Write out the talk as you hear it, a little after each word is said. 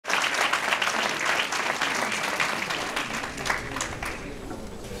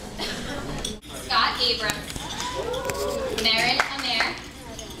Abrams, Marin Amer,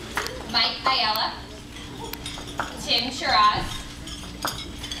 Mike Ayala, Tim Shiraz,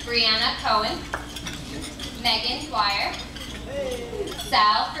 Brianna Cohen, Megan Dwyer,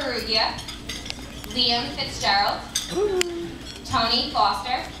 Sal Ferrugia, Liam Fitzgerald, Tony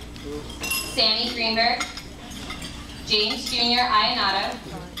Foster, Sammy Greenberg, James Jr. Ionado,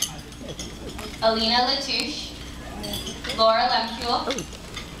 Alina Latouche, Laura Lemkuhl,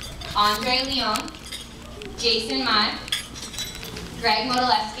 Andre Leon, Jason Mai, Greg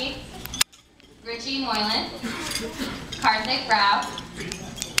Modilewski, Richie Moylan, Karthik Rao,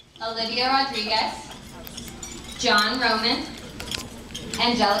 Olivia Rodriguez, John Roman,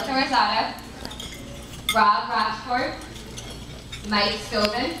 Angelica Rosado, Rob Rochford, Mike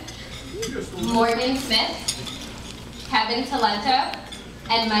Scobin, Morgan Smith, Kevin Talento,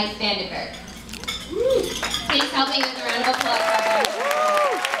 and Mike Vandenberg. Please help me with a round of applause.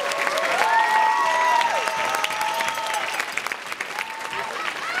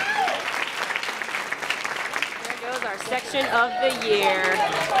 Our section of the year.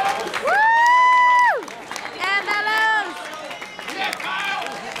 Woo! MLOs!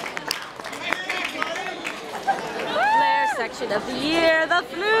 Flair section of the year, the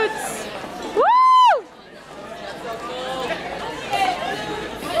flutes. Woo!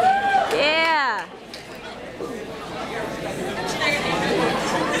 Yeah. Woo!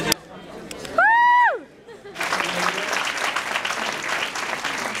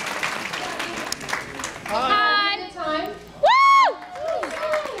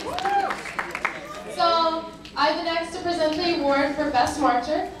 I've been asked to present the award for Best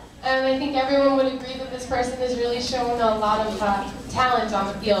Marcher, and I think everyone would agree that this person has really shown a lot of talent on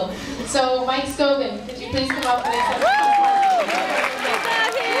the field. So, Mike Scobin, could you please come up and accept the award? He's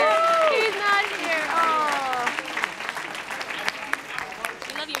not here! He's not here! Oh.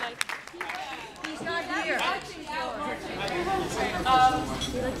 We love you, Mike. He's not here.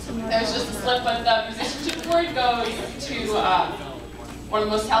 There's just a slip, but the musicianship award goes to one of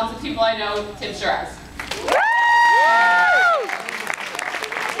the most talented people I know, Tim Shiraz.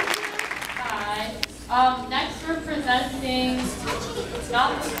 Hi. Next we're presenting, it's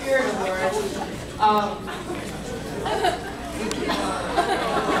not the Spirit Award. I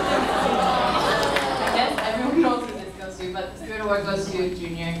guess everyone knows who this goes to, but the Spirit Award goes to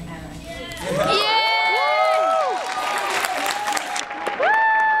Junior Anna. Yeah!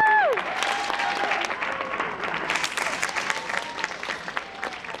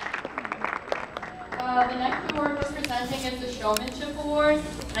 The next award we're presenting is the Showmanship Award,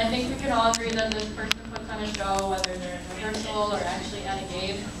 and I think we can all agree that this person puts on a show, whether they're in rehearsal or actually at a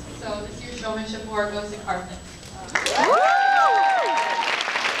game. So this year's Showmanship Award goes to Karthik.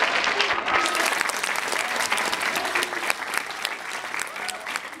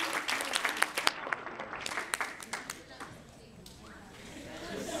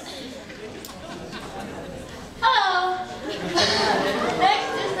 Hello!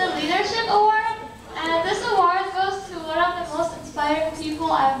 Next is the Leadership Award. And this award goes to one of the most inspiring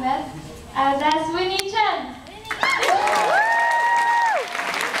people I've met, and that's Winnie Chen.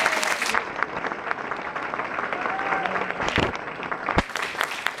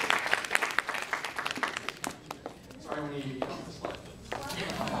 Sorry, when you come this way.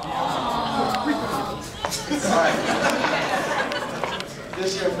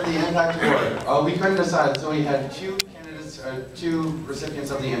 This year for the Impact Award, we couldn't decide, so we had two candidates, two recipients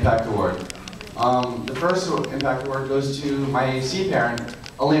of the Impact Award. The first Impact Award goes to my C parent,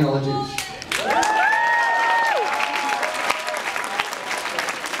 Alina Latouche.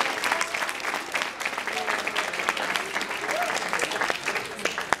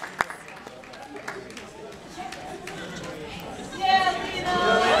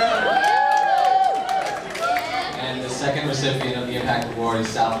 And the second recipient of the Impact Award is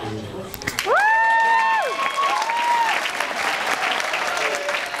Sal Ferrugia.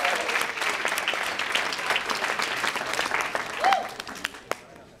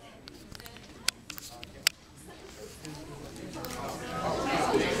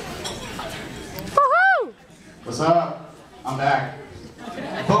 What's up? I'm back.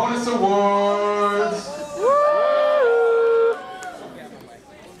 Bonus awards!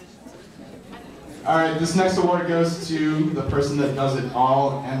 Alright, this next award goes to the person that does it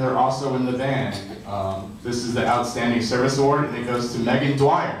all, and they're also in the band. This is the Outstanding Service Award, and it goes to Megan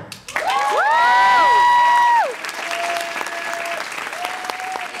Dwyer.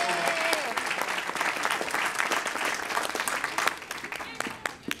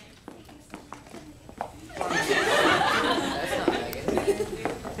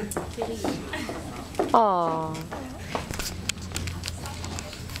 Aww.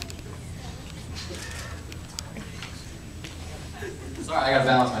 Sorry, I gotta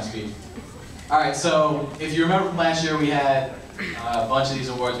balance my speech. Alright, so if you remember from last year, we had a bunch of these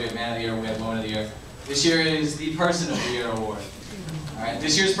awards. We had Man of the Year, we had Woman of the Year. This year is the Person of the Year award. Alright,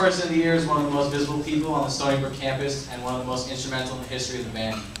 this year's Person of the Year is one of the most visible people on the Stony Brook campus and one of the most instrumental in the history of the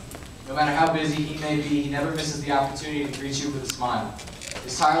band. No matter how busy he may be, he never misses the opportunity to greet you with a smile.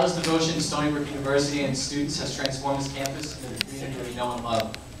 His tireless devotion to Stony Brook University and its students has transformed this campus into the community we know and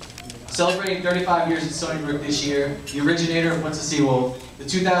love. Celebrating 35 years at Stony Brook this year, the originator of What's a Seawolf, the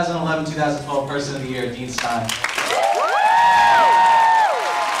 2011-2012 Person of the Year, Dean Stein.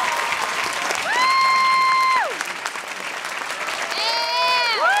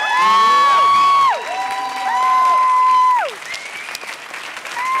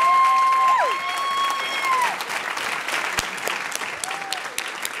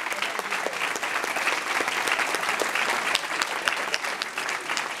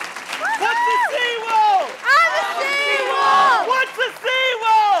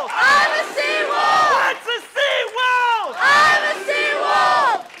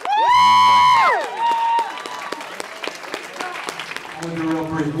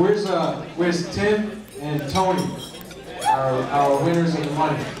 Where's Tim and Tony, our winners of the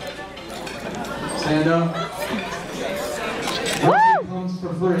money? Stand up. Everything comes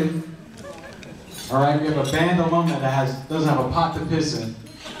for free. All right, we have a band alumna that doesn't have a pot to piss in.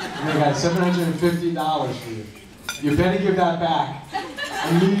 And they got $750 for you. You better give that back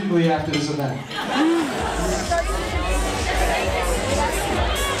immediately after this event.